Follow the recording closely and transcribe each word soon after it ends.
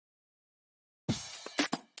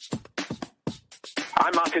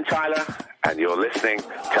I'm Martin Tyler, and you're listening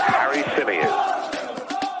to Harry Symeou.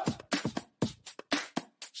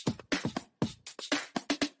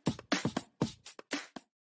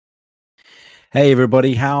 Hey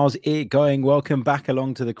everybody, how's it going? Welcome back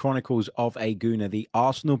along to the Chronicles of a Gooner, the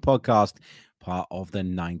Arsenal podcast, part of the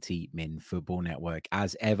 90 Min Football Network.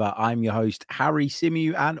 As ever, I'm your host, Harry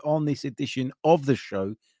Symeou, and on this edition of the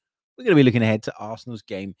show, we're going to be looking ahead to Arsenal's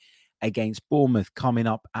game against Bournemouth coming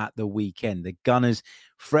up at the weekend. The Gunners,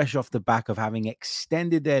 fresh off the back of having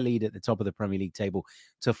extended their lead at the top of the Premier League table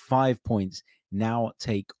to 5 points, now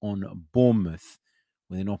take on Bournemouth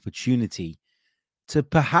with an opportunity to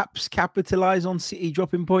perhaps capitalize on City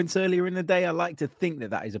dropping points earlier in the day. I like to think that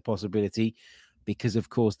that is a possibility because, of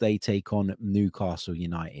course, they take on Newcastle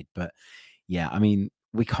United. But yeah, I mean,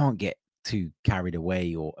 we can't get too carried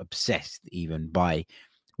away or obsessed even by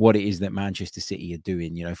what it is that Manchester City are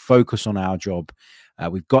doing. You know, focus on our job.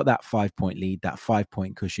 We've got that 5-point lead, that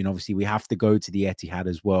 5-point cushion. Obviously, we have to go to the Etihad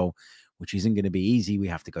as well, which isn't going to be easy. We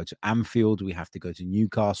have to go to Anfield. We have to go to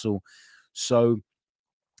Newcastle. So,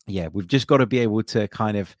 yeah, we've just got to be able to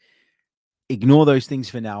kind of ignore those things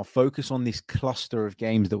for now, focus on this cluster of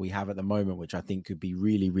games that we have at the moment, which I think could be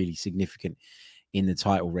really, really significant in the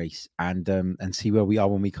title race, and see where we are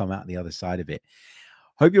when we come out the other side of it.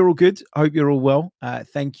 Hope you're all good. I hope you're all well.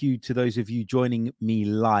 Thank you to those of you joining me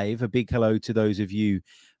live. A big hello to those of you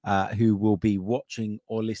who will be watching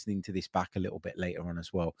or listening to this back a little bit later on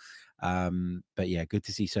as well. But yeah, good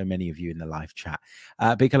to see so many of you in the live chat.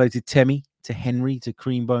 Big hello to Temi, to Henry, to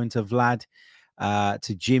Creambone, to Vlad,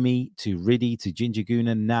 to Jimmy, to Riddy, to Ginger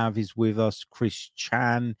Guna. Nav is with us. Chris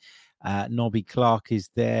Chan, Nobby Clark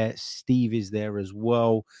is there. Steve is there as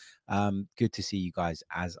well. Good to see you guys,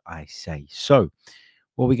 as I say. So,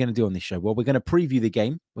 what are we going to do on this show? Well, we're going to preview the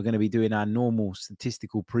game. We're going to be doing our normal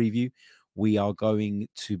statistical preview. We are going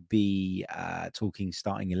to be talking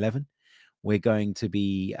starting 11. We're going to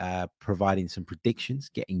be providing some predictions,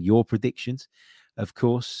 getting your predictions, of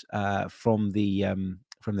course, from the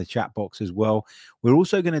chat box as well. We're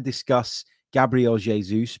also going to discuss Gabriel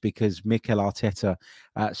Jesus because Mikel Arteta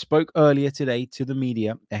spoke earlier today to the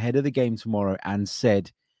media ahead of the game tomorrow and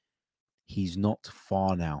said he's not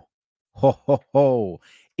far now. Ho, ho, ho.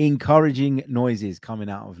 Encouraging noises coming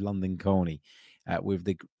out of London Colney with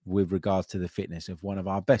regards to the fitness of one of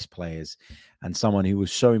our best players and someone who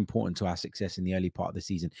was so important to our success in the early part of the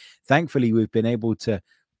season. Thankfully, we've been able to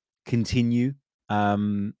continue,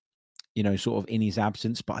 sort of in his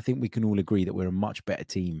absence, but I think we can all agree that we're a much better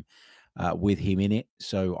team with him in it.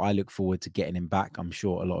 So I look forward to getting him back. I'm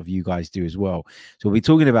sure a lot of you guys do as well. So we'll be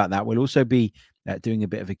talking about that. We'll also be doing a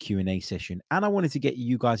bit of a Q&A session. And I wanted to get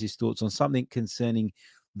you guys' thoughts on something concerning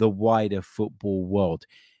the wider football world.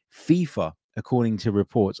 FIFA, according to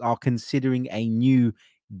reports, are considering a new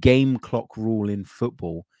game clock rule in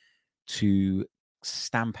football to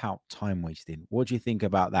stamp out time wasting. What do you think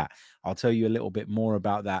about that? I'll tell you a little bit more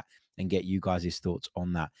about that and get you guys' thoughts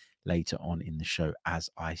on that later on in the show, as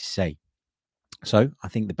I say. So I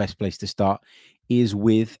think the best place to start is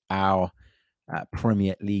with our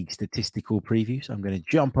Premier League statistical preview. So I'm going to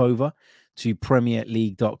jump over to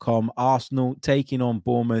PremierLeague.com. Arsenal taking on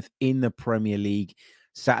Bournemouth in the Premier League.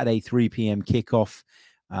 Saturday, 3 p.m. kickoff.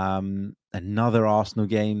 Another Arsenal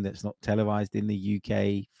game that's not televised in the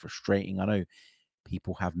UK. Frustrating. I know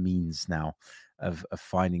people have means now of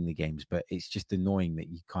finding the games, but it's just annoying that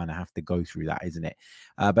you kind of have to go through that, isn't it?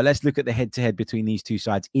 But let's look at the head-to-head between these two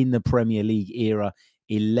sides in the Premier League era.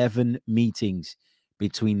 11 meetings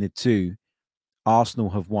between the two. Arsenal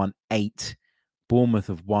have won 8. Bournemouth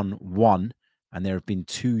have won 1. And there have been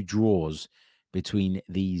 2 draws between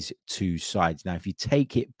these two sides. Now, if you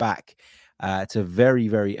take it back to very,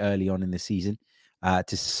 very early on in the season,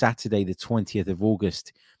 to Saturday, the 20th of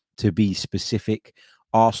August, to be specific,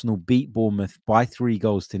 Arsenal beat Bournemouth by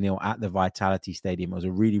 3-0 at the Vitality Stadium. It was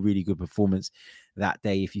a really, really good performance that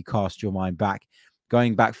day, if you cast your mind back.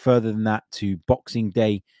 Going back further than that to Boxing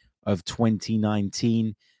Day of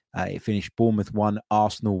 2019, it finished Bournemouth 1,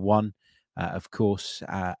 Arsenal 1, of course,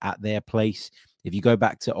 at their place. If you go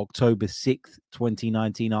back to October 6th,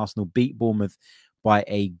 2019, Arsenal beat Bournemouth by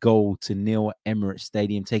 1-0 at Emirates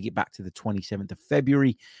Stadium. Take it back to the 27th of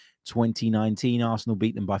February, 2019, Arsenal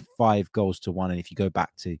beat them by 5-1. And if you go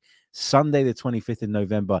back to Sunday, the 25th of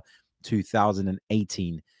November,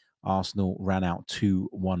 2018, Arsenal ran out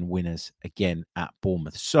 2-1 winners again at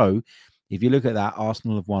Bournemouth. So if you look at that,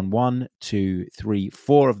 Arsenal have won 1, 2, 3,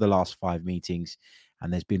 4 of the last 5 meetings,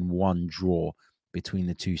 and there's been 1 draw between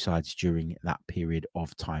the two sides during that period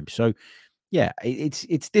of time. So, yeah,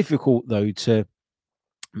 it's difficult, though, to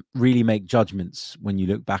really make judgments when you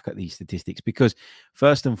look back at these statistics, because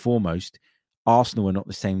first and foremost, Arsenal are not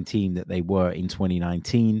the same team that they were in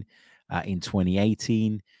 2019, in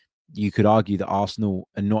 2018. You could argue that Arsenal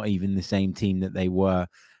are not even the same team that they were,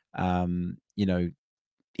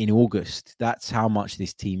 in August. That's how much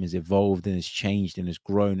this team has evolved and has changed and has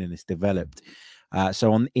grown and has developed.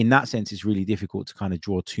 So in that sense, it's really difficult to kind of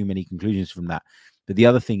draw too many conclusions from that. But the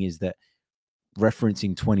other thing is that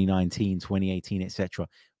referencing 2019, 2018, etc.,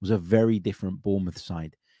 was a very different Bournemouth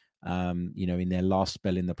side, in their last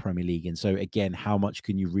spell in the Premier League. And so again, how much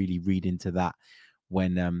can you really read into that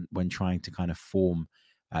when trying to kind of form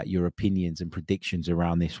your opinions and predictions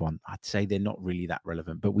around this one? I'd say they're not really that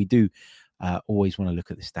relevant, but we do always want to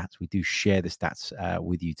look at the stats. We do share the stats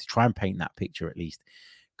with you to try and paint that picture at least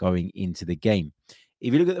going into the game.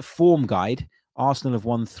 If you look at the form guide, Arsenal have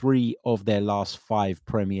won 3 of their last 5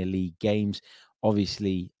 Premier League games.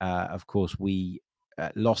 Obviously, of course, we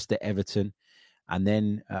lost to Everton, and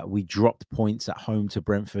then we dropped points at home to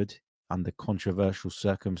Brentford under controversial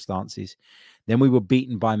circumstances. Then we were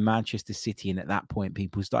beaten by Manchester City, and at that point,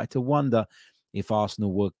 people started to wonder if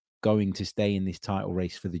Arsenal were going to stay in this title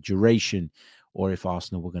race for the duration, or if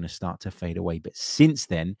Arsenal were going to start to fade away. But since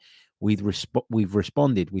then, we've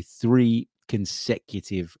responded with 3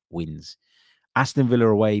 consecutive wins. Aston Villa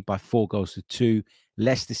away by 4-2,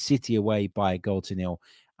 Leicester City away by 1-0,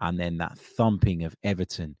 and then that thumping of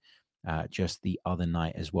Everton just the other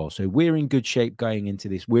night as well. So we're in good shape going into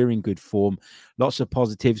this. We're in good form. Lots of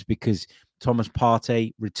positives because Thomas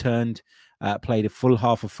Partey returned, played a full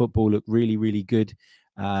half of football, looked really, really good.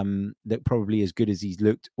 Looked probably as good as he's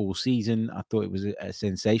looked all season. I thought it was a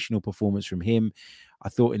sensational performance from him. I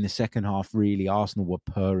thought in the second half, really, Arsenal were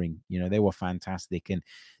purring. They were fantastic, and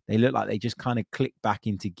they looked like they just kind of clicked back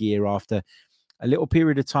into gear after a little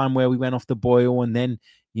period of time where we went off the boil, and then,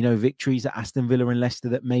 victories at Aston Villa and Leicester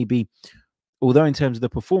that maybe, although in terms of the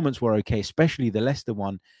performance were okay, especially the Leicester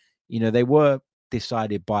one, they were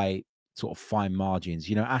decided by sort of fine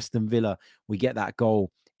margins. Aston Villa, we get that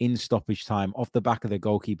goal in stoppage time off the back of the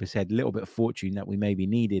goalkeeper's head, a little bit of fortune that we maybe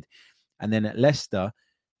needed. And then at Leicester,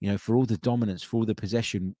 for all the dominance, for all the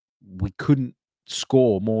possession, we couldn't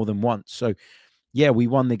score more than once. So, yeah, we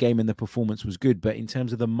won the game and the performance was good. But in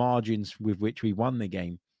terms of the margins with which we won the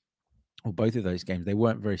game, or both of those games, they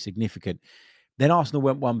weren't very significant. Then Arsenal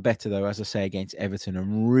went one better, though, as I say, against Everton,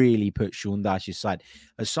 and really put Sean Dyche's side,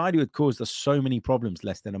 a side who had caused us so many problems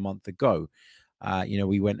less than a month ago.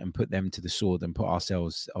 We went and put them to the sword and put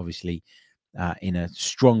ourselves, obviously, in a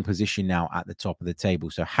strong position now at the top of the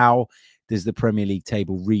table. So how does the Premier League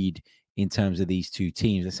table read in terms of these two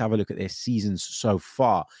teams? Let's have a look at their seasons so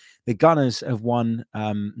far. The Gunners have won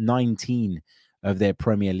 19 of their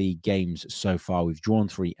Premier League games so far. We've drawn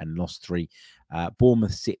 3 and lost 3.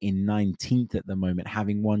 Bournemouth sit in 19th at the moment,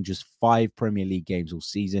 having won just 5 Premier League games all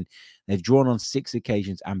season. They've drawn on 6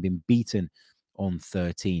 occasions and been beaten on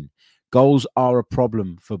 13. Goals are a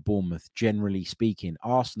problem for Bournemouth, generally speaking.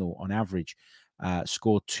 Arsenal, on average,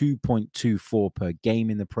 score 2.24 per game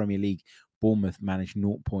in the Premier League. Bournemouth managed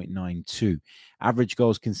 0.92. Average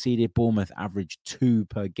goals conceded, Bournemouth average 2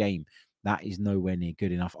 per game. That is nowhere near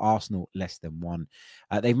good enough. Arsenal, less than 1.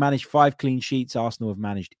 They've managed 5 clean sheets. Arsenal have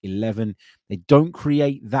managed 11. They don't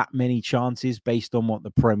create that many chances based on what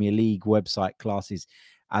the Premier League website classes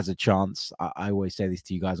as a chance. I always say this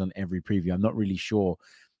to you guys on every preview. I'm not really sure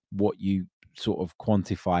what you sort of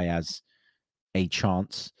quantify as a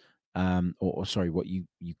chance, what you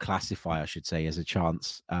classify, I should say, as a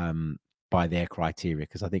chance by their criteria,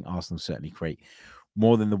 because I think Arsenal certainly create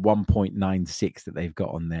more than the 1.96 that they've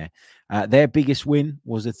got on there. Their biggest win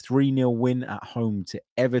was a 3-0 win at home to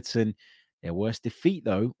Everton. Their worst defeat,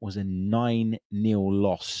 though, was a 9-0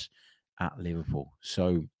 loss at Liverpool.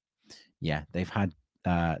 So, yeah, they've had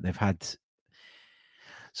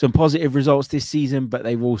some positive results this season, but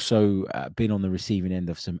they've also been on the receiving end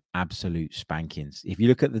of some absolute spankings. If you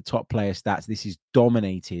look at the top player stats, this is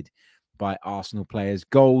dominated by Arsenal players.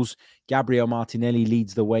 Goals, Gabriel Martinelli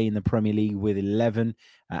leads the way in the Premier League with 11,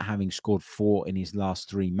 having scored 4 in his last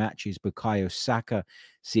 3 matches. Bukayo Saka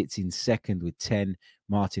sits in second with 10.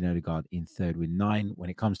 Martin Odegaard in third with 9.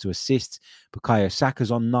 When it comes to assists, Bukayo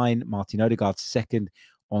Saka's on 9. Martin Odegaard's second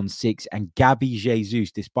on 6. And Gabriel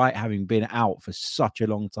Jesus, despite having been out for such a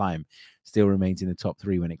long time, still remains in the top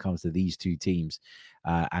 3 when it comes to these two teams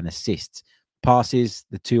and assists. Passes,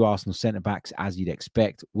 the 2 Arsenal centre-backs, as you'd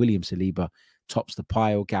expect. William Saliba tops the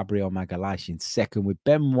pile. Gabriel Magalhaes in second with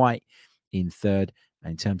Ben White in third.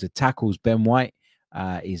 And in terms of tackles, Ben White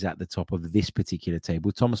is at the top of this particular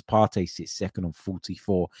table. Thomas Partey sits second on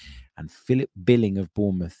 44. And Philip Billing of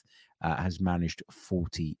Bournemouth has managed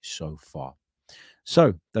 40 so far.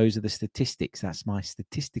 So those are the statistics. That's my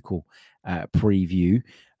statistical preview.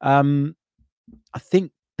 I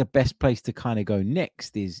think the best place to kind of go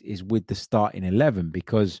next is with the starting 11,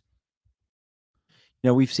 because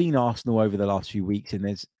we've seen Arsenal over the last few weeks, and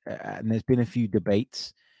there's been a few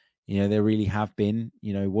debates. There really have been.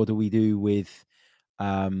 What do we do with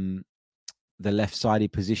um, the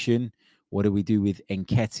left-sided position? What do we do with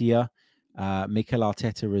Nketiah? Mikel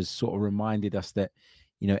Arteta has sort of reminded us that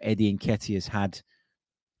Eddie Nketiah has had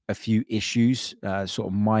a few issues, sort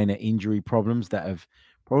of minor injury problems that have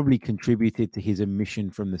probably contributed to his omission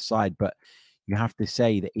from the side. But you have to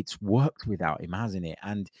say that it's worked without him, hasn't it?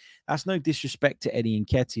 And that's no disrespect to Eddie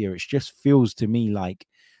Nketiah. It just feels to me like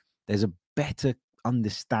there's a better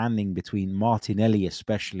understanding between Martinelli,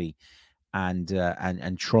 especially, and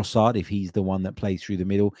Trossard, if he's the one that plays through the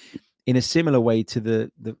middle, in a similar way to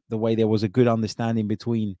the way there was a good understanding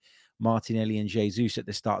between Martinelli and Jesus at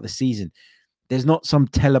the start of the season. There's not some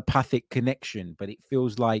telepathic connection, but it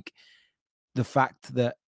feels like the fact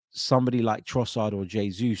that somebody like Trossard or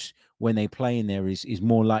Jesus, when they play in there, is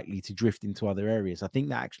more likely to drift into other areas. I think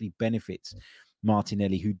that actually benefits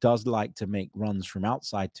Martinelli, who does like to make runs from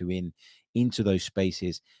outside to into those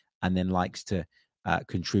spaces, and then likes to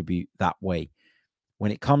contribute that way.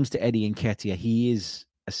 When it comes to Eddie Nketiah, he is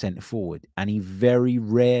a centre forward, and he very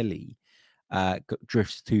rarely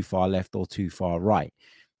drifts too far left or too far right.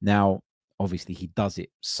 Now, obviously, he does it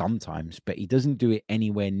sometimes, but he doesn't do it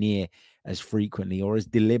anywhere near as frequently or as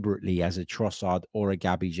deliberately as a Trossard or a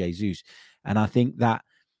Gabriel Jesus. And I think that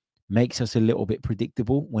makes us a little bit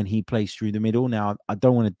predictable when he plays through the middle. Now, I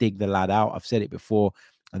don't want to dig the lad out. I've said it before.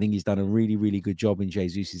 I think he's done a really, really good job in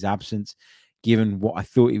Jesus' absence. Given what I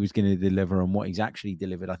thought he was going to deliver and what he's actually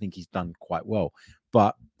delivered, I think he's done quite well.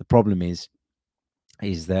 But the problem is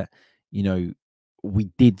that, we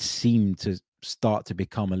did seem to start to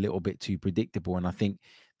become a little bit too predictable. And I think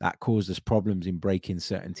that caused us problems in breaking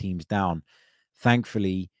certain teams down.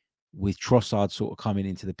 Thankfully, with Trossard sort of coming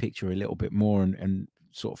into the picture a little bit more and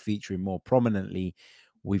sort of featuring more prominently,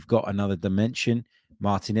 we've got another dimension.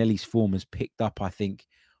 Martinelli's form has picked up, I think,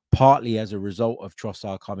 partly as a result of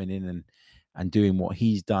Trossard coming in and doing what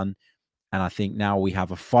he's done. And I think now we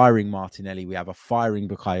have a firing Martinelli, we have a firing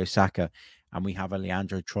Bukayo Saka, and we have a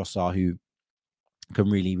Leandro Trossard who can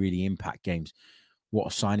really, really impact games. What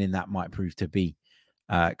a signing that might prove to be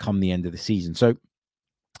come the end of the season. So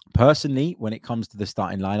personally, when it comes to the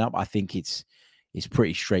starting lineup, I think it's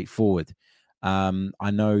pretty straightforward.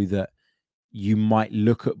 I know that you might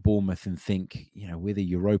look at Bournemouth and think, with a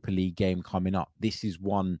Europa League game coming up, this is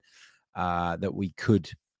one that we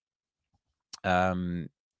could, this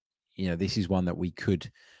is one that we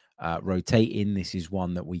could rotate in. This is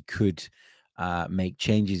one that we could make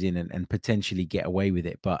changes in and potentially get away with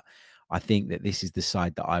it. But I think that this is the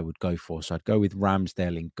side that I would go for. So I'd go with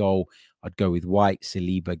Ramsdale in goal. I'd go with White,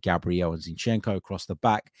 Saliba, Gabriel, and Zinchenko across the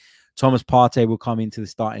back. Thomas Partey will come into the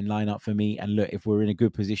starting lineup for me. And look, if we're in a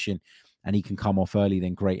good position and he can come off early,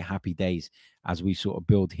 then great, happy days as we sort of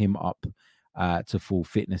build him up to full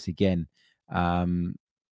fitness again.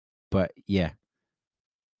 But yeah.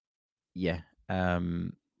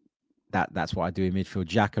 That's what I do in midfield.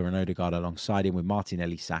 Xhaka and Odegaard alongside him with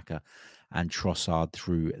Martinelli, Saka, and Trossard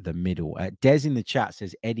through the middle. Des in the chat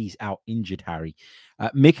says Eddie's out injured, Harry.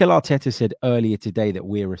 Mikel Arteta said earlier today that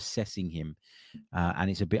we're assessing him and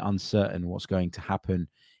it's a bit uncertain what's going to happen.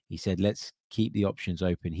 He said, let's keep the options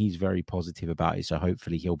open. He's very positive about it, so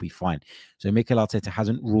hopefully he'll be fine. So Mikel Arteta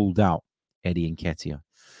hasn't ruled out Eddie Nketiah.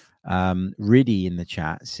 Riddy in the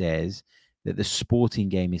chat says that the Sporting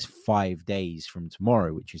game is 5 days from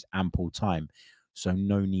tomorrow, which is ample time. So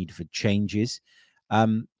no need for changes.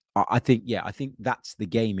 I think that's the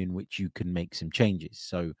game in which you can make some changes.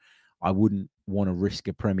 So I wouldn't want to risk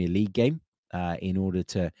a Premier League game in order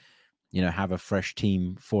to, have a fresh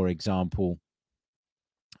team, for example,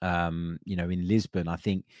 in Lisbon. I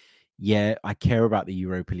think, I care about the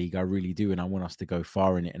Europa League. I really do. And I want us to go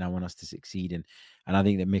far in it and I want us to succeed. And I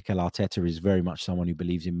think that Mikel Arteta is very much someone who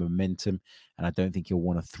believes in momentum. And I don't think he'll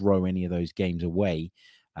want to throw any of those games away.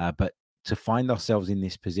 But to find ourselves in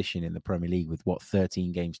this position in the Premier League with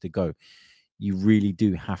 13 games to go, you really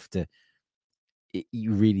do have to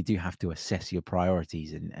assess your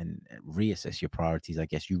priorities and reassess your priorities. I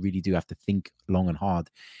guess you really do have to think long and hard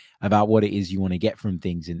about what it is you want to get from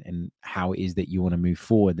things and how it is that you want to move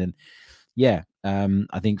forward. And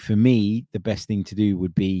I think for me, the best thing to do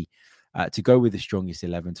would be to go with the strongest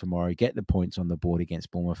 11 tomorrow, get the points on the board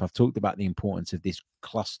against Bournemouth. I've talked about the importance of this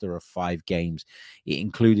cluster of 5 games. It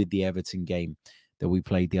included the Everton game that we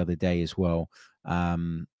played the other day as well. I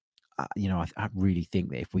really think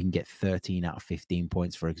that if we can get 13 out of 15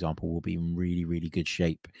 points, for example, we'll be in really, really good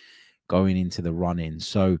shape going into the run-in.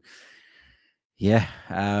 So,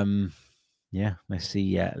 Yeah, let's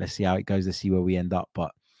see how it goes. Let's see where we end up.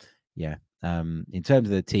 But yeah, in terms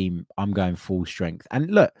of the team, I'm going full strength.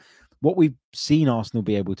 And look, what we've seen Arsenal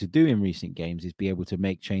be able to do in recent games is be able to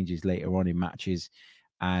make changes later on in matches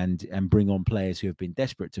and bring on players who have been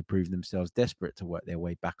desperate to prove themselves, desperate to work their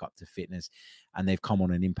way back up to fitness, and they've come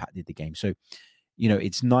on and impacted the game. So,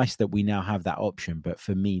 it's nice that we now have that option. But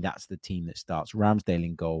for me, that's the team that starts. Ramsdale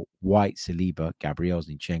in goal, White, Saliba, Gabriel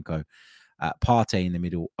Zinchenko, Partey in the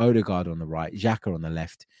middle, Odegaard on the right, Xhaka on the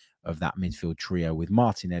left of that midfield trio, with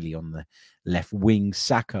Martinelli on the left wing,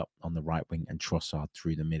 Saka on the right wing, and Trossard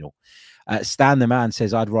through the middle. Stan the Man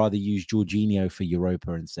says, I'd rather use Jorginho for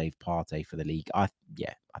Europa and save Partey for the league. I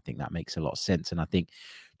think that makes a lot of sense. And I think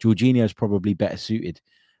Jorginho is probably better suited,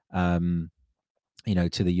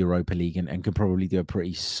 to the Europa League and can probably do a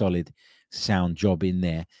pretty solid, sound job in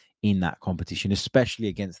there in that competition, especially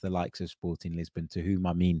against the likes of Sporting Lisbon, to whom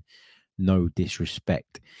I mean no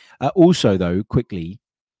disrespect. Also, though, quickly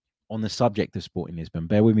on the subject of Sporting Lisbon,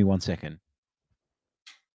 bear with me 1 second.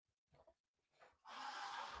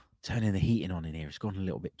 Turning the heating on in here. It's gone a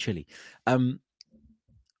little bit chilly.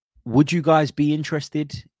 Would you guys be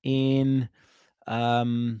interested in a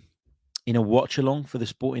watch along for the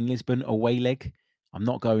Sporting Lisbon away leg? I'm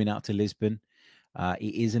not going out to Lisbon.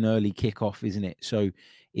 It is an early kickoff, isn't it? So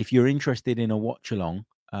if you're interested in a watch along,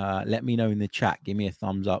 let me know in the chat. Give me a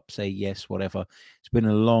thumbs up, say yes, whatever. It's been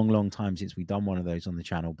a long, long time since we've done one of those on the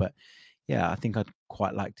channel, but yeah, I think I'd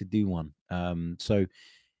quite like to do one. So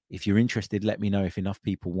if you're interested, let me know. If enough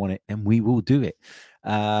people want it, and we will do it.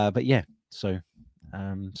 But yeah, so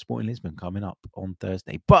Sporting Lisbon coming up on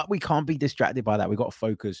Thursday, but we can't be distracted by that. We've got to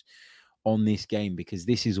focus on this game because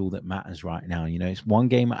this is all that matters right now. It's one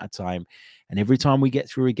game at a time, and every time we get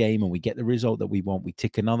through a game and we get the result that we want, we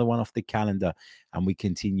tick another one off the calendar and we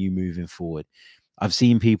continue moving forward. I've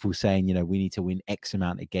seen people saying, we need to win X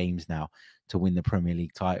amount of games now to win the Premier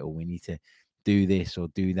League title. We need to do this or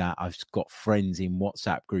do that. I've got friends in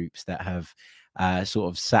WhatsApp groups that have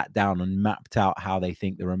sort of sat down and mapped out how they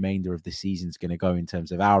think the remainder of the season is going to go in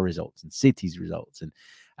terms of our results and City's results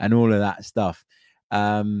and all of that stuff.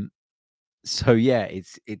 So yeah,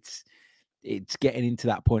 it's getting into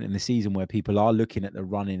that point in the season where people are looking at the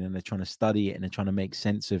running and they're trying to study it and they're trying to make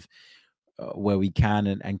sense of where we can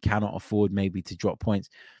and cannot afford maybe to drop points.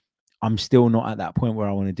 I'm still not at that point where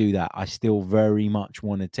I want to do that. I still very much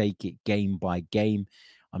want to take it game by game.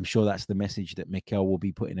 I'm sure that's the message that Mikel will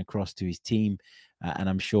be putting across to his team. And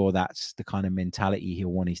I'm sure that's the kind of mentality he'll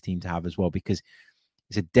want his team to have as well, because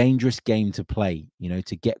it's a dangerous game to play,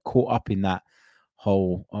 to get caught up in that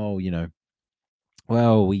whole,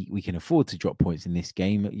 well, we can afford to drop points in this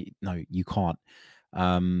game. No, you can't.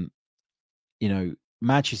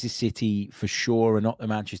 Manchester City for sure are not the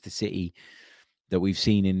Manchester City that we've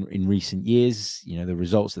seen in recent years. The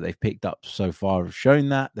results that they've picked up so far have shown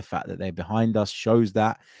that. The fact that they're behind us shows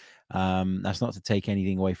that. That's not to take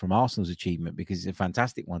anything away from Arsenal's achievement, because it's a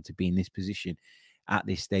fantastic one to be in this position at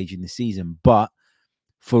this stage in the season. But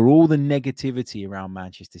for all the negativity around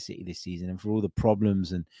Manchester City this season, and for all the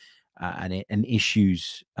problems and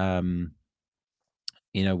issues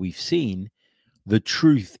we've seen, the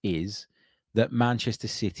truth is that Manchester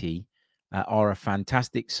City are a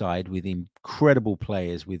fantastic side with incredible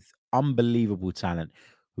players, with unbelievable talent,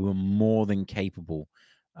 who are more than capable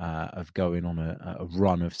of going on a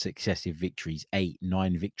run of successive victories,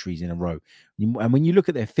 8-9 victories in a row. And when you look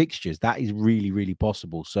at their fixtures, that is really, really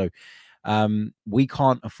possible. So we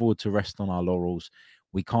can't afford to rest on our laurels.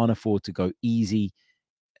 We can't afford to go easy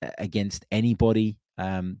against anybody.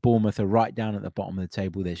 Bournemouth are right down at the bottom of the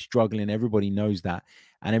table. They're struggling. Everybody knows that.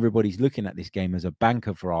 And everybody's looking at this game as a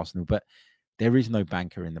banker for Arsenal. But there is no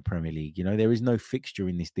banker in the Premier League. There is no fixture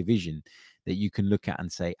in this division that you can look at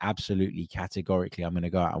and say, absolutely, categorically, I'm going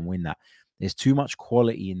to go out and win that. There's too much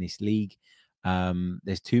quality in this league.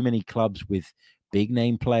 There's too many clubs with big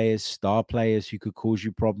name players, star players who could cause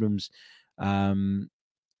you problems. And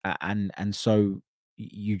so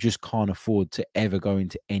you just can't afford to ever go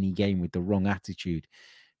into any game with the wrong attitude,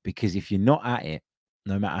 because if you're not at it,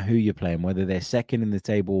 no matter who you're playing, whether they're second in the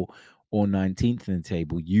table or 19th in the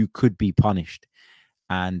table, you could be punished.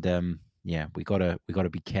 And we gotta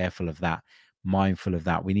be careful of that, mindful of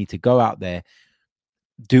that. We need to go out there,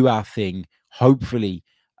 do our thing, hopefully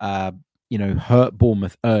hurt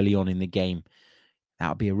Bournemouth early on in the game.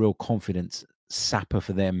 That'll be a real confidence sapper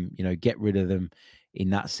for them, get rid of them in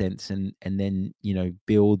that sense, and then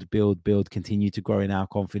build, continue to grow in our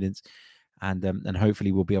confidence, and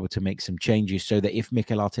hopefully we'll be able to make some changes so that if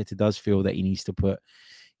Mikel Arteta does feel that he needs to put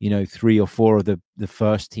 3 or 4 of the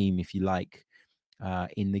first team, if you like,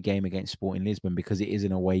 in the game against Sporting Lisbon, because it is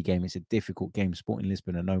an away game, it's a difficult game. Sporting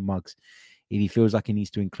Lisbon are no mugs if he feels like he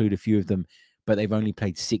needs to include a few of them, but they've only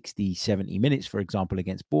played 60, 70 minutes, for example,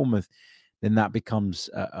 against Bournemouth, then that becomes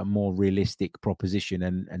a more realistic proposition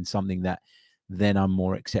and something that then I'm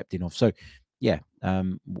more accepting of. So, yeah,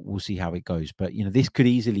 we'll see how it goes. But, this could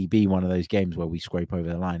easily be one of those games where we scrape over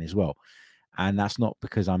the line as well. And that's not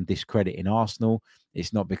because I'm discrediting Arsenal.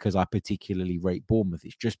 It's not because I particularly rate Bournemouth.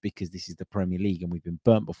 It's just because this is the Premier League and we've been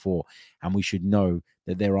burnt before. And we should know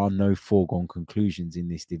that there are no foregone conclusions in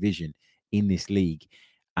this division, in this league.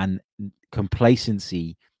 And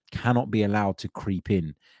complacency cannot be allowed to creep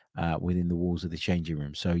in within the walls of the changing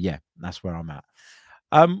room. So, yeah, that's where I'm at.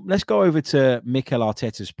 Let's go over to Mikel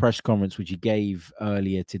Arteta's press conference, which he gave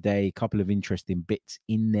earlier today. A couple of interesting bits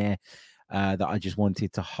in there that I just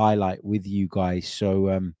wanted to highlight with you guys.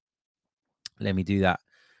 So let me do that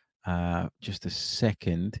just a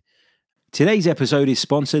second. Today's episode is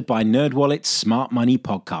sponsored by NerdWallet's Smart Money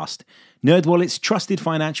Podcast. NerdWallet's trusted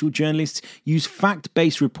financial journalists use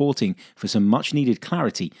fact-based reporting for some much-needed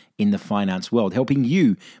clarity in the finance world, helping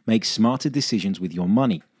you make smarter decisions with your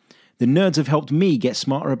money. The nerds have helped me get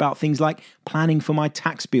smarter about things like planning for my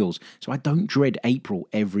tax bills so I don't dread April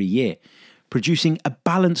every year, producing a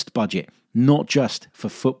balanced budget, not just for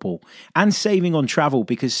football, and saving on travel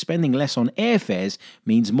because spending less on airfares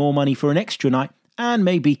means more money for an extra night and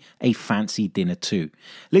maybe a fancy dinner too.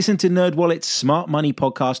 Listen to NerdWallet's Smart Money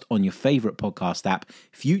Podcast on your favorite podcast app.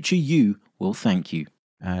 Future you will thank you.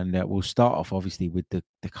 And we'll start off, obviously, with the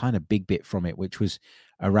kind of big bit from it, which was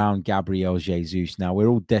around Gabriel Jesus. Now, we're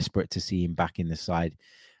all desperate to see him back in the side.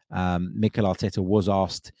 Mikel Arteta was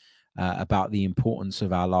asked about the importance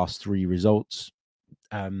of our last three results.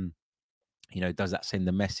 Does that send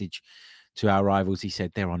a message to our rivals? He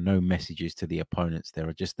said there are no messages to the opponents. There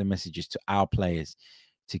are just the messages to our players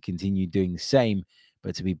to continue doing the same,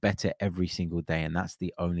 but to be better every single day. And that's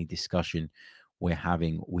the only discussion we're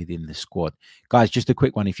having within the squad. Guys, just a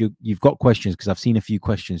quick one. If you've got questions, because I've seen a few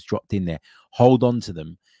questions dropped in there, hold on to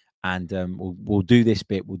them. And we'll do this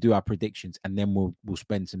bit. We'll do our predictions, and then we'll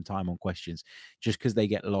spend some time on questions, just because they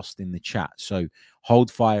get lost in the chat. So hold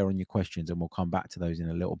fire on your questions, and we'll come back to those in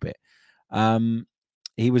a little bit.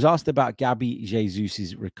 He was asked about Gabriel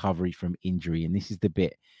Jesus' recovery from injury, and this is the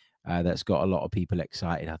bit that's got a lot of people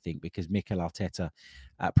excited, I think, because Mikel Arteta,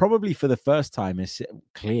 probably for the first time, has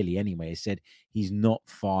clearly anyway, has said he's not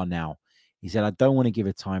far now. He said, I don't want to give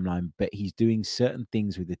a timeline, but he's doing certain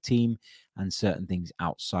things with the team and certain things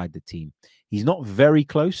outside the team. He's not very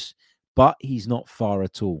close, but he's not far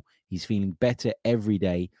at all. He's feeling better every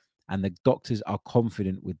day, and the doctors are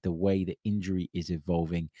confident with the way the injury is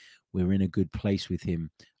evolving. We're in a good place with him,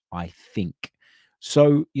 I think.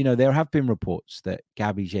 So, there have been reports that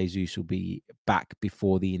Gabriel Jesus will be back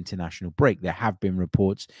before the international break. There have been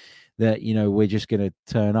reports that, we're just going to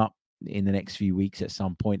turn up in the next few weeks at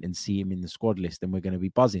some point and see him in the squad list, and we're going to be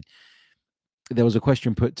buzzing. There was a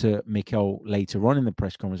question put to Mikel later on in the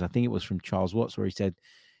press conference. I think it was from Charles Watts, where he said,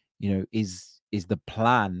 is the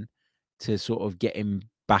plan to sort of get him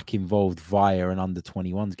back involved via an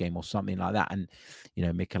under-21s game or something like that? And,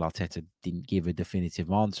 Mikel Arteta didn't give a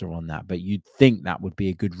definitive answer on that, but you'd think that would be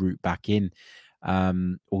a good route back in.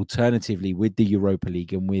 Alternatively, with the Europa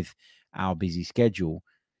League and with our busy schedule,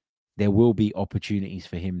 there will be opportunities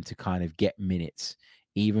for him to kind of get minutes,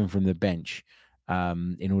 even from the bench,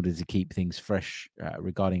 in order to keep things fresh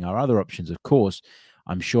regarding our other options. Of course,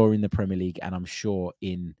 I'm sure in the Premier League, and I'm sure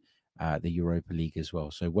in the Europa League as well.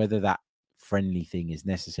 So whether that friendly thing is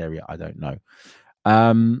necessary, I don't know.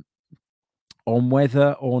 On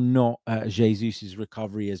whether or not Jesus'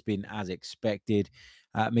 recovery has been as expected,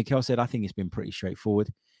 Mikel said, I think it's been pretty straightforward.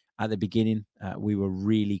 At the beginning, we were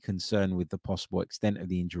really concerned with the possible extent of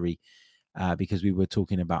the injury because we were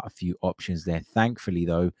talking about a few options there. Thankfully,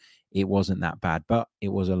 though, it wasn't that bad, but it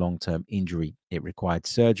was a long-term injury. It required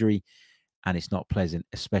surgery, and it's not pleasant,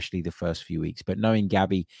 especially the first few weeks. But knowing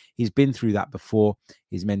Gabby, he's been through that before.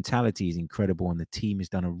 His mentality is incredible, and the team has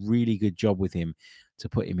done a really good job with him to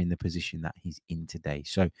put him in the position that he's in today.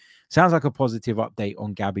 So sounds like a positive update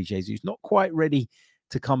on Gabriel Jesus. Not quite ready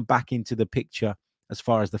to come back into the picture as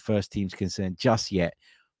far as the first team's concerned just yet.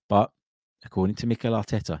 But according to Mikel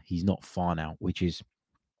Arteta, he's not far now, which is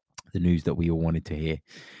the news that we all wanted to hear.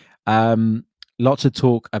 Lots of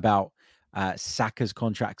talk about Saka's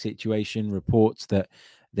contract situation, reports that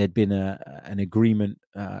there'd been an agreement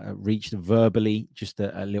reached verbally just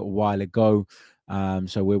a little while ago.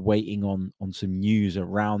 So we're waiting on some news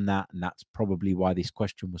around that, and that's probably why this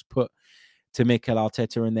question was put to Mikel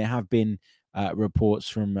Arteta. And there have been reports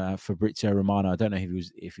from Fabrizio Romano. I don't know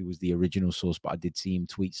if he was the original source, but I did see him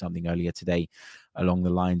tweet something earlier today along the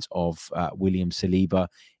lines of William Saliba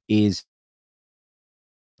is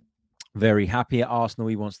very happy at Arsenal.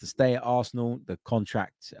 He wants to stay at Arsenal. The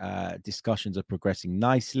contract discussions are progressing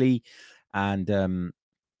nicely, and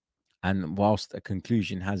whilst a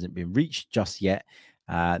conclusion hasn't been reached just yet,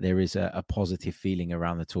 there is a positive feeling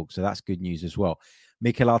around the talk. So that's good news as well.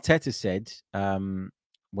 Mikel Arteta said,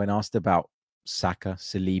 when asked about Saka,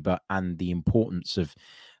 Saliba, and the importance of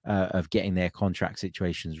getting their contract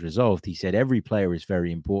situations resolved, he said every player is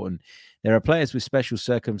very important. There are players with special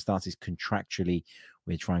circumstances contractually.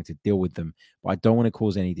 We're trying to deal with them, but I don't want to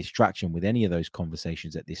cause any distraction with any of those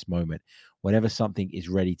conversations at this moment. Whenever something is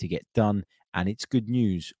ready to get done and it's good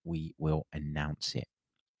news, we will announce it.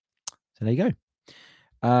 So there you go.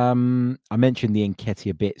 I mentioned the Nketiah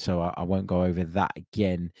a bit, so I won't go over that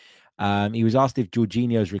again. He was asked if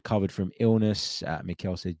Jorginho's recovered from illness.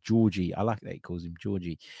 Mikel said, Georgie. I like that he calls him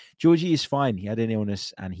Georgie. Georgie is fine. He had an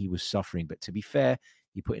illness and he was suffering. But to be fair,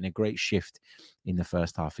 he put in a great shift in the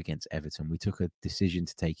first half against Everton. We took a decision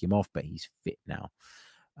to take him off, but he's fit now,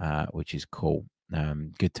 which is cool.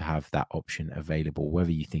 Good to have that option available.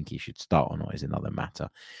 Whether you think he should start or not is another matter.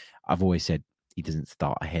 I've always said he doesn't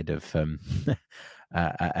start ahead of Thomas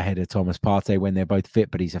Partey when they're both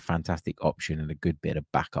fit, but he's a fantastic option and a good bit of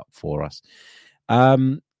backup for us.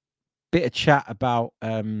 Bit of chat about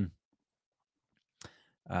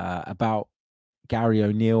Gary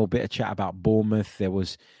O'Neill, bit of chat about Bournemouth. There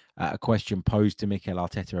was a question posed to Mikel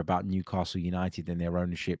Arteta about Newcastle United and their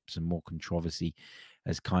ownership. Some more controversy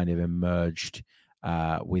has kind of emerged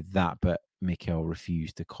with that, but Mikel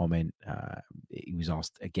refused to comment. He was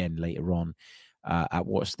asked again later on at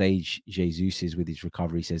what stage Jesus is with his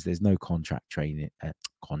recovery. He says there's no contact,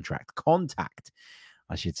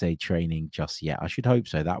 I should say, training just yet. I should hope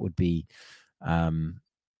so. That would be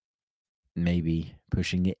maybe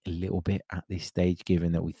pushing it a little bit at this stage,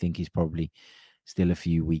 given that we think he's probably still a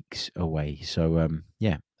few weeks away. So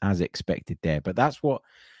yeah, as expected there. But that's what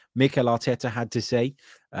Mikel Arteta had to say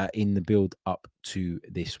in the build up to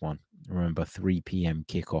this one. Remember, 3 p.m.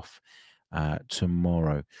 kickoff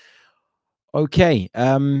tomorrow. Okay,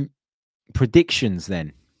 predictions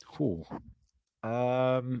then.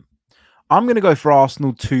 I'm going to go for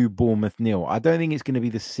Arsenal 2, Bournemouth 0. I don't think it's going to be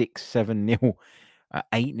the 6-7-0,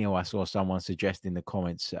 8-0. I saw someone suggest in the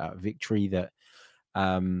comments victory that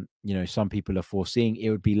some people are foreseeing. It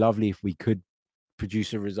would be lovely if we could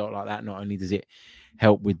produce a result like that. Not only does it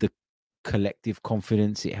help with the collective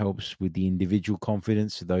confidence, it helps with the individual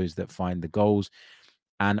confidence of those that find the goals.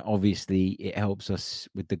 And obviously, it helps us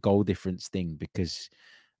with the goal difference thing because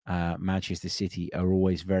Manchester City are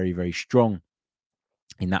always very, very strong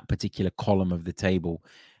in that particular column of the table.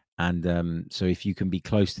 And so if you can be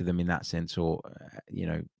close to them in that sense, or,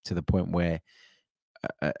 to the point where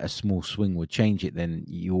a small swing would change it, then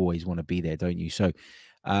you always want to be there, don't you? So,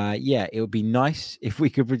 yeah, it would be nice if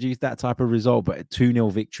we could produce that type of result. But a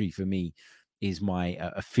 2-0 victory for me is my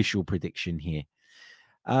official prediction here.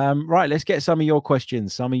 Right, let's get some of your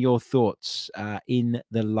questions, some of your thoughts in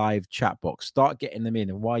the live chat box. Start getting them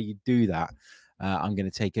in. And while you do that, I'm going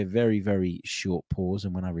to take a very, very short pause.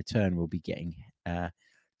 And when I return, we'll be getting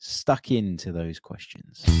stuck into those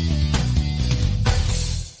questions.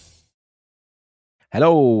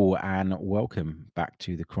 Hello and welcome back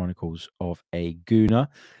to the Chronicles of a Gooner.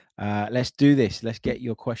 Let's do this. Let's get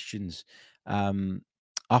your questions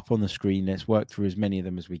up on the screen. Let's work through as many of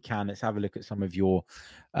them as we can. Let's have a look at some of your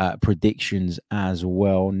predictions as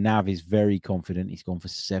well. Nav is very confident. He's gone for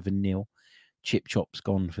 7-0. Chip Chop's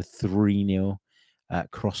gone for 3-0.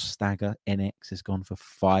 Cross Stagger NX has gone for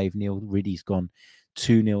 5-0. Riddy's gone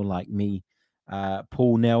 2-0 like me.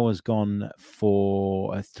 Paul Nell has gone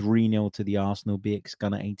for a 3-0 to the Arsenal. BX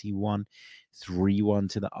Gunner 81, 3-1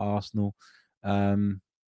 to the Arsenal. So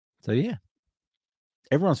yeah,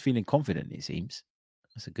 everyone's feeling confident, it seems.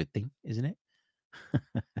 That's a good thing, isn't it?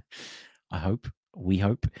 I hope. We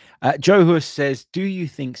hope. Joe Huss says, do you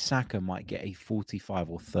think Saka might get a 45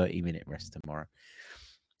 or 30-minute rest tomorrow?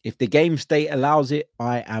 If the game state allows it,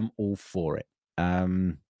 I am all for it.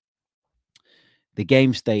 The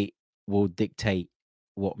game state will dictate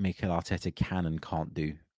what Mikel Arteta can and can't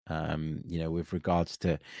do, with regards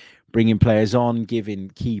to bringing players on, giving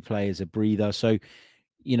key players a breather. So,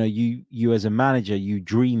 you as a manager, you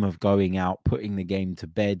dream of going out, putting the game to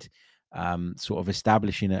bed, sort of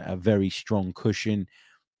establishing a very strong cushion.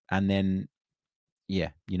 And then,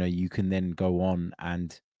 you can then go on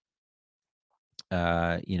and,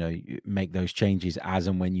 make those changes as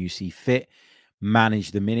and when you see fit,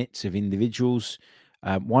 manage the minutes of individuals.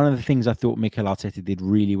 One of the things I thought Mikel Arteta did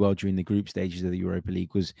really well during the group stages of the Europa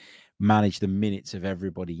League was manage the minutes of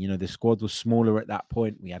everybody. The squad was smaller at that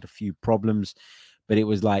point. We had a few problems, but it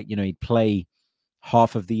was like, he'd play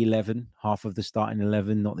half of the 11, half of the starting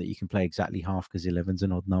 11. Not that you can play exactly half because 11's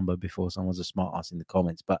an odd number before someone's a smart ass in the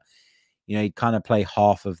comments. But, he'd kind of play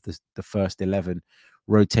half of the first 11,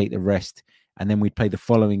 rotate the rest. And then we'd play the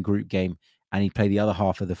following group game and he'd play the other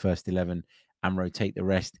half of the first 11 and rotate the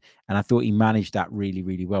rest. And I thought he managed that really,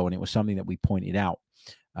 really well. And it was something that we pointed out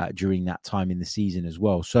during that time in the season as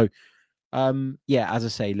well. So, as I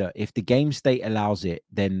say, look, if the game state allows it,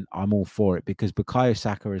 then I'm all for it, because Bukayo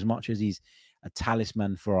Saka, as much as he's a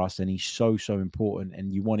talisman for us and he's so important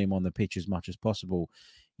and you want him on the pitch as much as possible,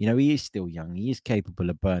 he is still young. He is capable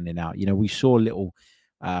of burning out. We saw little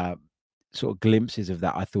sort of glimpses of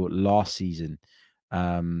that, I thought, last season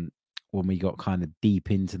when we got kind of deep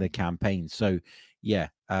into the campaign. So,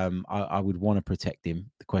 I would want to protect him.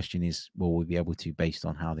 The question is, will we be able to, based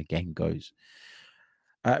on how the game goes?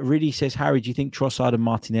 Really says, Harry, do you think Trossard and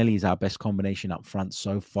Martinelli is our best combination up front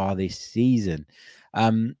so far this season?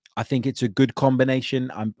 I think it's a good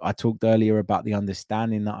combination. I talked earlier about the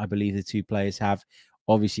understanding that I believe the two players have.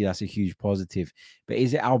 Obviously, that's a huge positive. But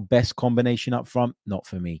is it our best combination up front? Not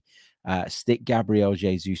for me. Stick Gabriel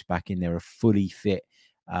Jesus back in there, a fully fit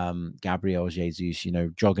Gabriel Jesus,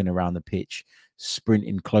 jogging around the pitch,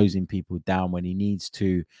 sprinting, closing people down when he needs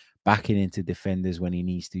to, backing into defenders when he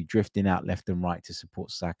needs to, drifting out left and right to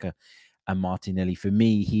support Saka and Martinelli. For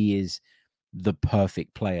me, he is the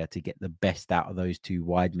perfect player to get the best out of those two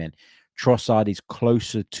wide men. Trossard is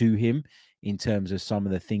closer to him in terms of some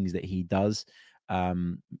of the things that he does,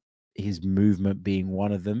 his movement being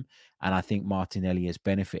one of them. And I think Martinelli has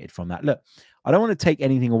benefited from that. Look, I don't want to take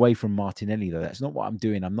anything away from Martinelli, though. That's not what I'm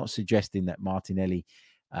doing. I'm not suggesting that Martinelli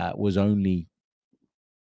was only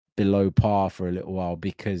below par for a little while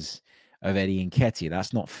because of Eddie Nketiah.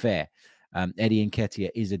 That's not fair. Eddie Nketiah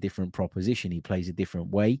is a different proposition. He plays a different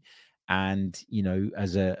way. And,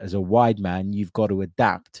 as a wide man, you've got to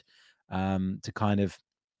adapt to kind of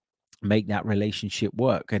make that relationship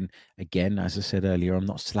work. And again, as I said earlier, I'm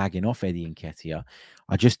not slagging off Eddie Nketiah.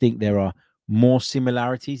 I just think there are more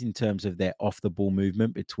similarities in terms of their off-the-ball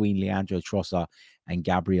movement between Leandro Trossard and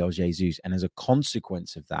Gabriel Jesus. And as a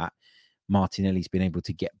consequence of that, Martinelli's been able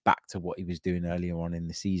to get back to what he was doing earlier on in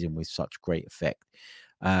the season with such great effect.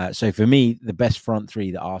 So for me, the best front three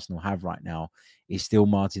that Arsenal have right now is still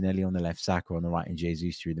Martinelli on the left, Saka on the right, and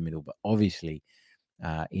Jesus through the middle. But obviously,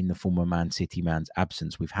 in the former Man City man's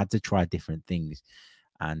absence, we've had to try different things.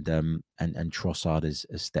 And Trossard has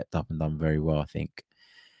stepped up and done very well, I think.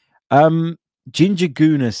 Ginger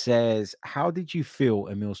Guna says, how did you feel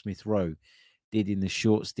Emile Smith-Rowe did in the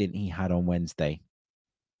short stint he had on Wednesday?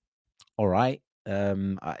 All right.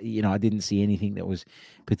 I didn't see anything that was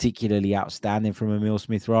particularly outstanding from Emile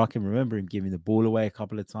Smith-Rowe. I can remember him giving the ball away a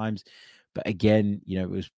couple of times. But again, it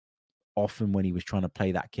was often when he was trying to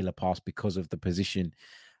play that killer pass because of the position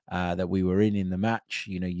that we were in the match.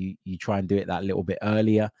 You try and do it that little bit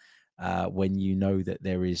earlier when you know that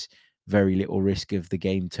there is very little risk of the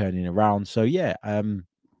game turning around. So, I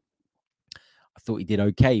thought he did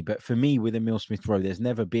okay. But for me, with Emile Smith-Rowe, there's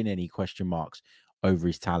never been any question marks over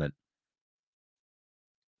his talent.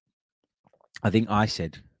 I think I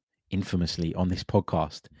said infamously on this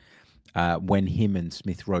podcast when him and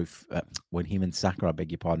Saka, I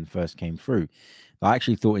beg your pardon, first came through, I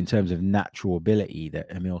actually thought in terms of natural ability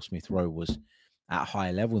that Emile Smith-Rowe was at a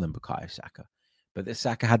higher level than Bukayo Saka. But that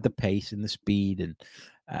Saka had the pace and the speed and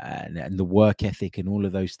the work ethic and all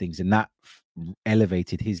of those things, and that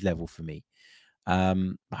elevated his level for me.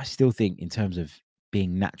 I still think in terms of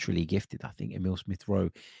being naturally gifted, I think Emile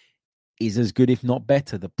Smith-Rowe is as good, if not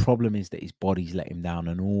better. The problem is that his body's let him down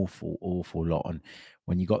an awful lot. And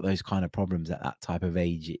when you got those kind of problems at that type of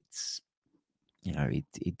age, it's,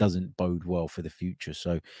 it doesn't bode well for the future.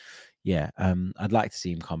 So, I'd like to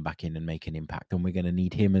see him come back in and make an impact. And we're going to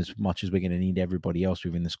need him as much as we're going to need everybody else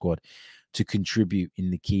within the squad to contribute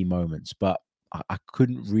in the key moments. But I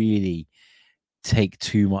couldn't really take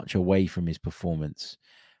too much away from his performance.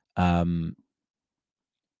 And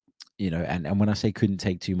when I say couldn't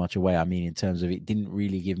take too much away, I mean in terms of it didn't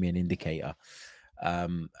really give me an indicator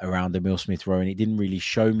around Emile Smith-Rowe, and it didn't really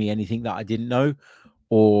show me anything that I didn't know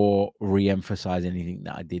or re-emphasize anything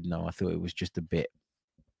that I did know. I thought it was just a bit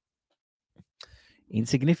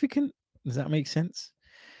insignificant. Does that make sense?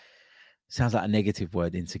 Sounds like a negative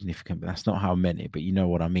word, insignificant, but that's not how I meant it, but you know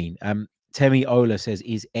what I mean. Temi Ola says,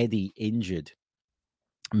 is Eddie injured?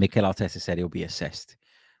 Mikel Arteta said he'll be assessed.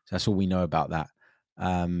 So that's all we know about that.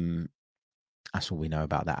 That's all we know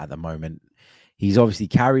about that at the moment. He's obviously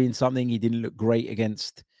carrying something. He didn't look great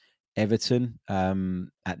against Everton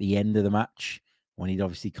at the end of the match when he'd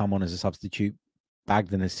obviously come on as a substitute,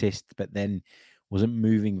 bagged an assist, but then wasn't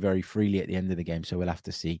moving very freely at the end of the game. So we'll have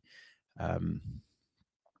to see.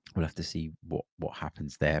 we'll have to see what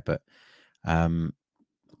happens there. But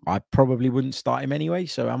I probably wouldn't start him anyway.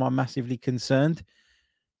 So am I massively concerned?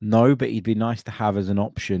 No, but he'd be nice to have as an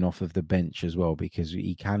option off of the bench as well, because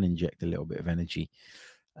he can inject a little bit of energy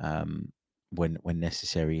when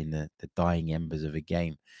necessary in the dying embers of a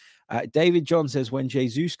game. David John says, when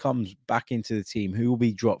Jesus comes back into the team, who will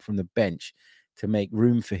be dropped from the bench to make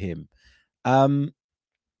room for him?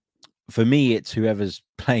 For me, it's whoever's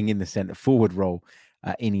playing in the centre forward role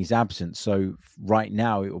in his absence. So right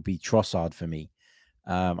now, it will be Trossard for me.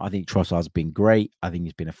 I think Trossard's been great. I think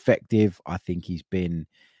he's been effective. I think he's been,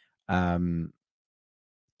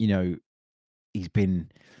 he's been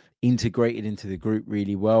integrated into the group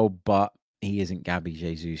really well, but he isn't Gabriel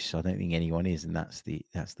Jesus. I don't think anyone is, and that's the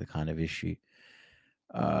kind of issue.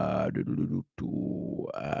 Going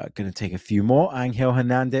to take a few more. Angel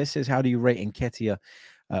Hernandez says, how do you rate Nketiah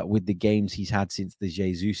with the games he's had since the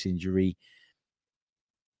Jesus injury?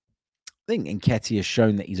 I think Nketiah has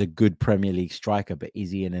shown that he's a good Premier League striker, but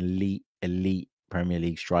is he an elite Premier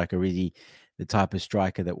League striker? Is he the type of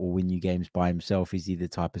striker that will win you games by himself? Is he the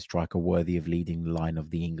type of striker worthy of leading the line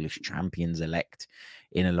of the English champions elect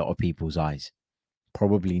in a lot of people's eyes?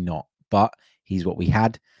 Probably not, but he's what we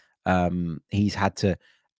had. He's had to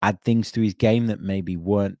add things to his game that maybe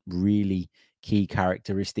weren't really key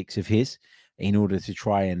characteristics of his in order to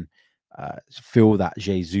try and fill that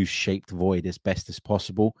Jesus-shaped void as best as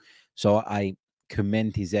possible. So I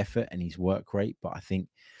commend his effort and his work rate, but I think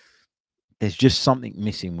there's just something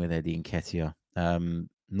missing with Eddie Nketiah.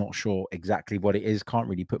 Not sure exactly what it is. Can't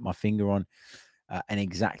really put my finger on an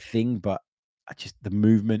exact thing, but the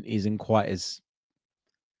movement isn't quite as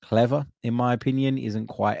clever, in my opinion. Isn't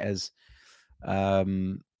quite as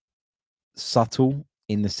subtle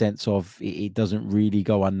in the sense of it doesn't really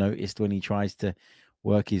go unnoticed when he tries to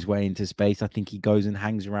work his way into space. I think he goes and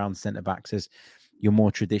hangs around centre backs as your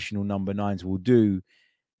more traditional number nines will do,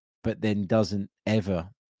 but then doesn't ever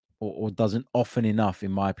or doesn't often enough,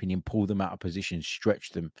 in my opinion, pull them out of position,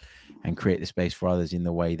 stretch them, and create the space for others in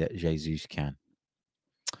the way that Jesus can.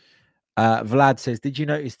 Vlad says, did you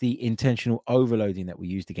notice the intentional overloading that we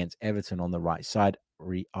used against Everton on the right side?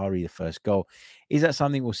 Ari, the first goal. Is that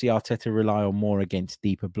something we'll see Arteta rely on more against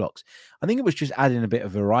deeper blocks? I think it was just adding a bit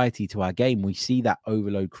of variety to our game. We see that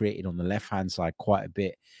overload created on the left-hand side quite a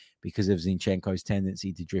bit because of Zinchenko's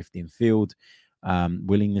tendency to drift in field,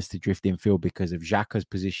 willingness to drift in field because of Xhaka's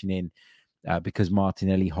positioning, because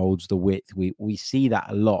Martinelli holds the width. We see that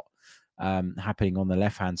a lot happening on the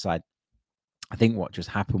left-hand side. I think what just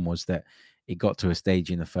happened was that it got to a stage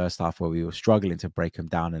in the first half where we were struggling to break them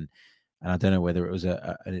down. And I don't know whether it was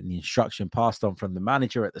an instruction passed on from the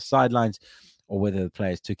manager at the sidelines or whether the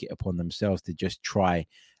players took it upon themselves to just try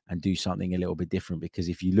and do something a little bit different. Because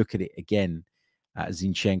if you look at it again,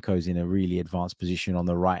 Zinchenko's in a really advanced position on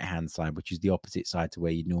the right-hand side, which is the opposite side to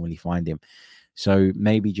where you'd normally find him. So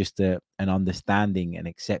maybe just an understanding and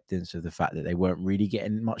acceptance of the fact that they weren't really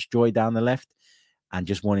getting much joy down the left, and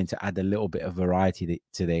just wanting to add a little bit of variety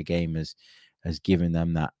to their game has given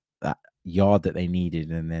them that yard that they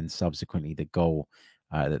needed, and then subsequently the goal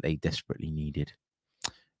that they desperately needed.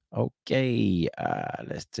 Okay,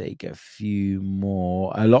 let's take a few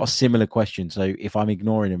more. A lot of similar questions. So if I'm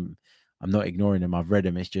ignoring them, I'm not ignoring them. I've read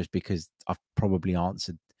them. It's just because I've probably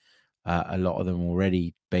answered a lot of them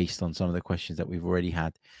already based on some of the questions that we've already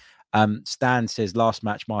had. Stan says, last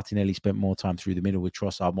match, Martinelli spent more time through the middle with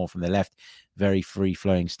Trossard more from the left. Very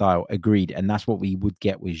free-flowing style. Agreed. And that's what we would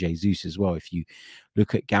get with Jesus as well. If you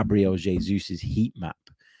look at Gabriel Jesus's heat map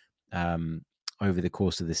over the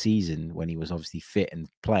course of the season, when he was obviously fit and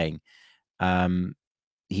playing,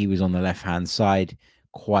 he was on the left-hand side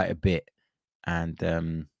quite a bit. And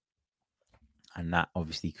that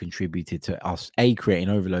obviously contributed to us, A, creating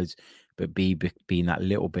overloads, but B, being that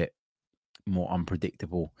little bit more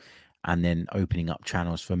unpredictable, and then opening up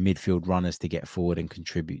channels for midfield runners to get forward and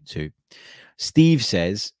contribute to. Steve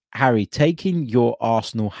says, Harry, taking your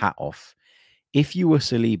Arsenal hat off, if you were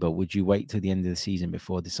Saliba, would you wait till the end of the season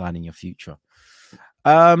before deciding your future?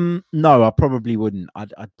 No, I probably wouldn't.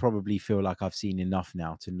 I'd probably feel like I've seen enough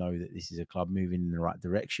now to know that this is a club moving in the right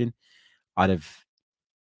direction. I'd have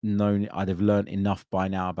learned enough by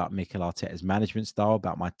now about Mikel Arteta's management style,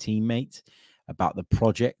 about my teammates, about the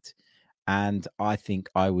project. And I think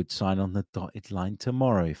I would sign on the dotted line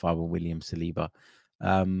tomorrow if I were William Saliba.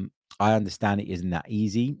 I understand it isn't that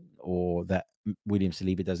easy, or that William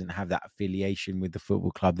Saliba doesn't have that affiliation with the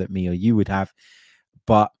football club that me or you would have.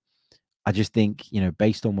 But I just think,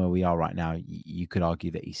 based on where we are right now, you could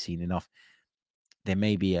argue that he's seen enough. There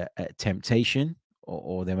may be a temptation,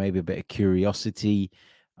 or there may be a bit of curiosity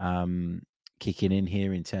kicking in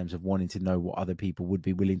here in terms of wanting to know what other people would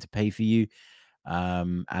be willing to pay for you.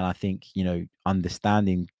 And I think,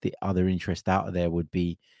 understanding the other interest out there would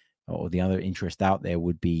be,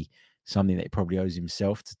 something that he probably owes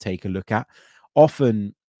himself to take a look at.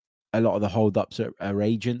 Often, a lot of the holdups are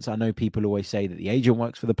agents. I know people always say that the agent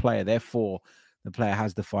works for the player, therefore the player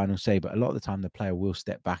has the final say. But a lot of the time, the player will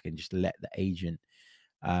step back and just let the agent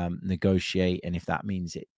negotiate. And if that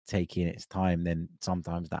means it taking its time, then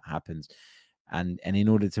sometimes that happens. And in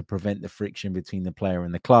order to prevent the friction between the player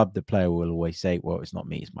and the club, the player will always say, well, it's not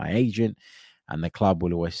me, it's my agent. And the club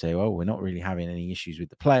will always say, well, we're not really having any issues with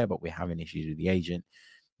the player, but we're having issues with the agent.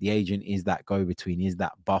 The agent is that go-between, is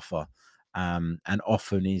that buffer, and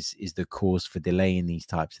often is the cause for delay in these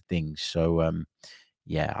types of things. So,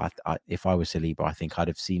 if I was Saliba, I think I'd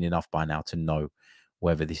have seen enough by now to know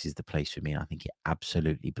whether this is the place for me. And I think it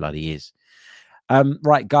absolutely bloody is.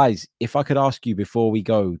 Right, guys, if I could ask you before we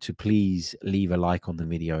go to please leave a like on the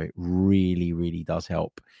video, it really, really does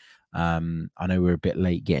help. I know we're a bit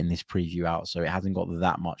late getting this preview out, so it hasn't got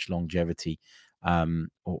that much longevity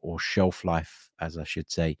or shelf life, as I should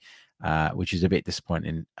say, which is a bit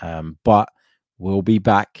disappointing. But we'll be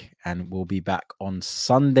back, and we'll be back on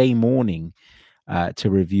Sunday morning to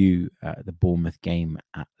review the Bournemouth game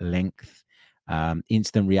at length.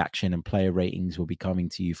 Instant reaction and player ratings will be coming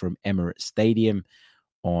to you from Emirates Stadium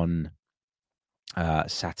on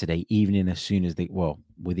Saturday evening, as soon as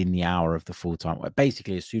within the hour of the full time.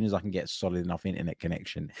 Basically, as soon as I can get a solid enough internet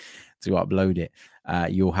connection to upload it,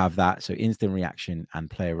 you'll have that. So instant reaction and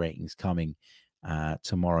player ratings coming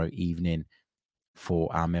tomorrow evening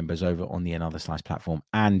for our members over on the Another Slice platform.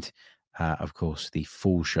 And of course, the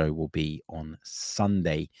full show will be on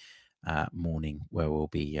Sunday morning, where we'll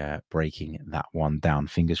be breaking that one down.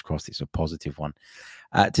 Fingers crossed it's a positive one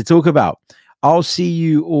to talk about. I'll see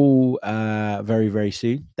you all very, very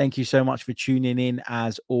soon. Thank you so much for tuning in,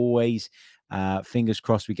 as always. Fingers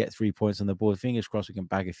crossed we get 3 points on the board. Fingers crossed we can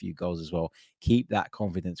bag a few goals as well. Keep that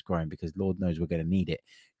confidence growing, because Lord knows we're going to need it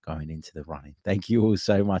going into the running. Thank you all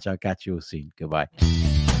so much. I'll catch you all soon. Goodbye.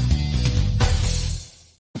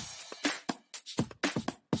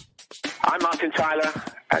 I'm Martin Tyler,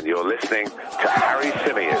 and you're listening to Harry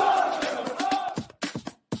Symeou.